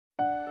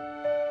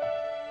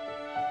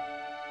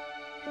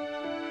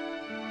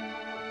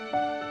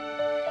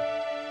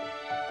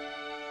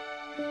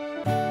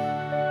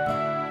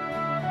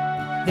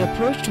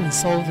The approach to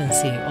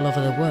insolvency all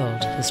over the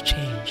world has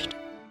changed.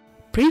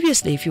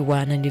 Previously, if you were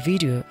an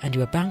individual and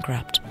you were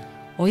bankrupt,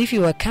 or if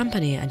you were a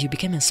company and you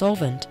became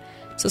insolvent,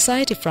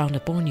 society frowned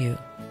upon you.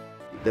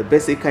 The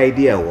basic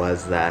idea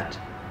was that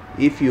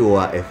if you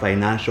were a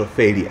financial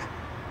failure,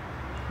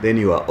 then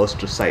you were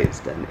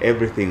ostracized, and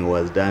everything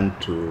was done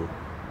to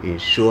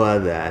ensure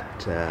that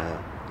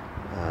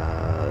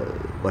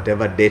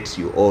whatever debts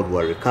you owed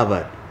were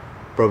recovered,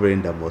 probably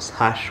in the most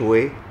harsh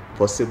way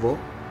possible,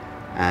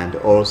 and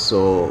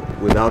also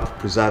without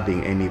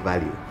preserving any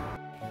value.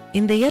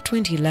 In the year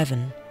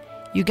 2011,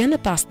 Uganda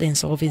passed the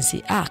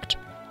Insolvency Act.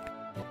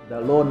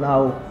 The law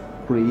now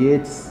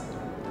creates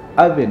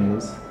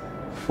avenues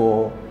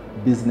for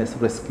business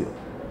rescue.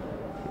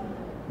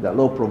 The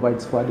law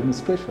provides for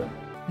administration.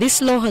 This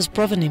law has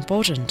proven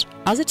important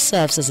as it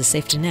serves as a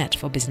safety net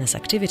for business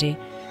activity,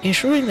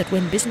 ensuring that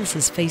when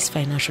businesses face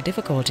financial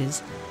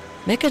difficulties,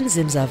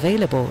 mechanisms are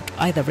available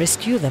to either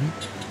rescue them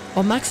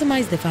or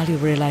maximize the value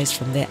realized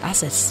from their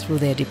assets through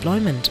their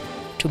deployment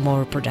to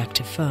more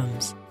productive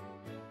firms.